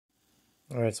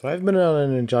Alright, so I've been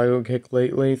on a Ninjago kick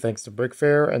lately, thanks to Brick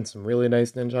Fair and some really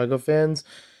nice Ninjago fans,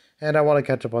 and I want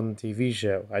to catch up on the TV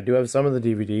show. I do have some of the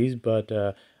DVDs, but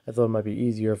I thought it might be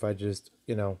easier if I just,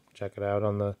 check it out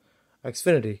on the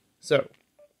Xfinity. So,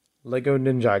 Lego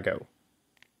Ninjago.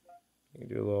 You can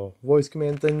do a little voice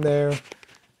command thing there,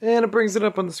 and it brings it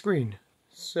up on the screen.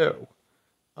 So,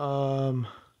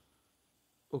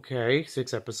 okay,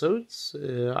 6 episodes.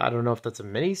 I don't know if that's a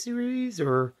mini-series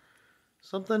or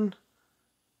something.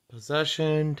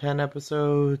 Possession, 10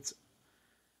 episodes.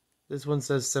 This one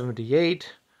says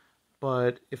 78,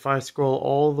 but if I scroll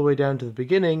all the way down to the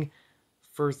beginning,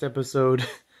 first episode,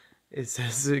 it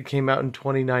says it came out in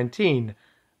 2019.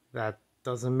 That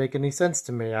doesn't make any sense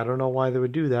to me. I don't know why they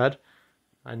would do that.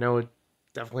 I know it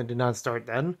definitely did not start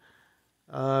then.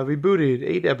 Rebooted,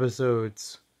 8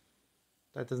 episodes.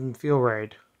 That doesn't feel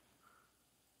right.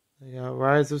 They got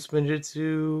Rise of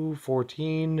Spinjitzu,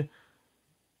 14.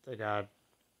 They got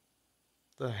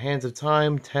The Hands of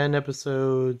Time, 10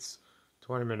 episodes.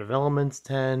 Tournament of Elements,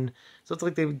 10. So it's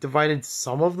like they divided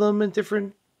some of them in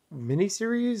different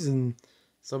miniseries and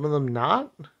some of them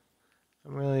not.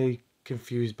 I'm really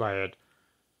confused by it.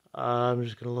 I'm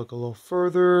just going to look a little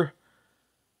further.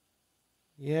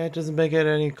 Yeah, it doesn't make it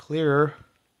any clearer.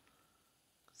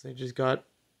 Because they just got,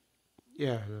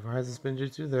 the Rise of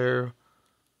Spinjitzu there.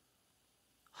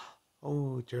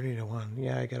 Oh, Journey to One.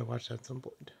 Yeah, I gotta watch that at some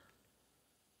point.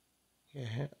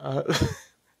 Yeah,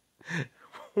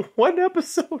 one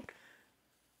episode?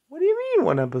 What do you mean,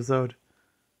 one episode?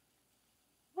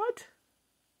 What?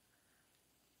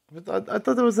 I thought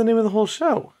that was the name of the whole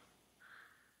show.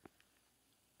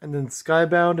 And then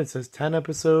Skybound, it says 10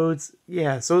 episodes.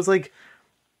 Yeah, so it's like,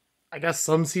 I guess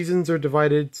some seasons are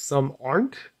divided, some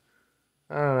aren't?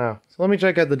 I don't know. So let me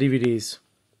check out the DVDs.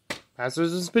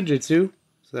 Masters of Spinjitzu.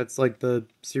 So that's like the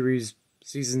series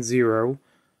season 0.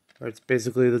 Or it's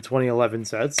basically the 2011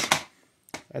 sets.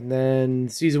 And then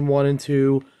season 1 and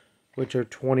 2, which are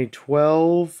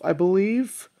 2012, I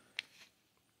believe.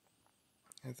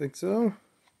 I think so.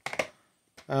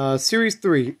 Series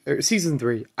 3, or season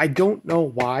 3. I don't know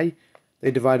why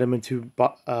they divide them into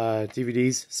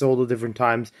DVDs sold at different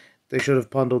times. They should have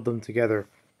bundled them together.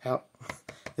 Hell,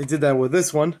 they did that with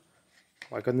this one.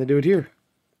 Why couldn't they do it here?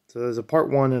 So there's a part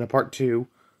 1 and a part 2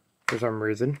 for some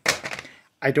reason.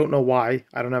 I don't know why.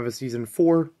 I don't have a season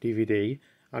 4 DVD.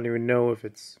 I don't even know if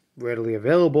it's readily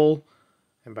available.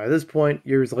 And by this point,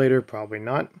 years later, probably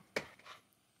not.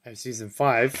 I have season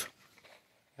 5.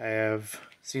 I have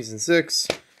season 6.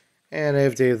 And I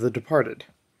have Day of the Departed.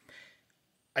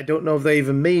 I don't know if they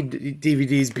even made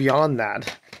DVDs beyond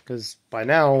that. Because by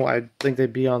now, I think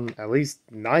they'd be on at least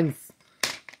 9th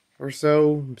or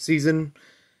so season.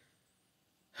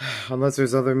 Unless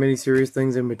there's other miniseries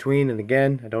things in between. And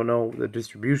again, I don't know the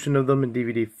distribution of them in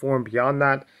DVD form beyond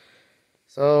that.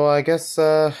 So I guess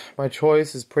my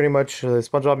choice is pretty much the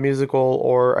SpongeBob musical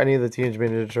or any of the Teenage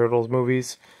Mutant Ninja Turtles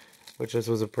movies. Which this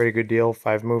was a pretty good deal.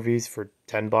 5 movies for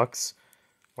 $10.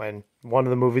 When one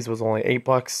of the movies was only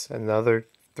 $8 and the other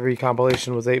 3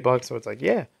 compilation was $8. So it's like,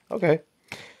 yeah, okay.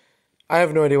 I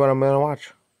have no idea what I'm going to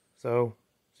watch. So,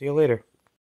 see you later.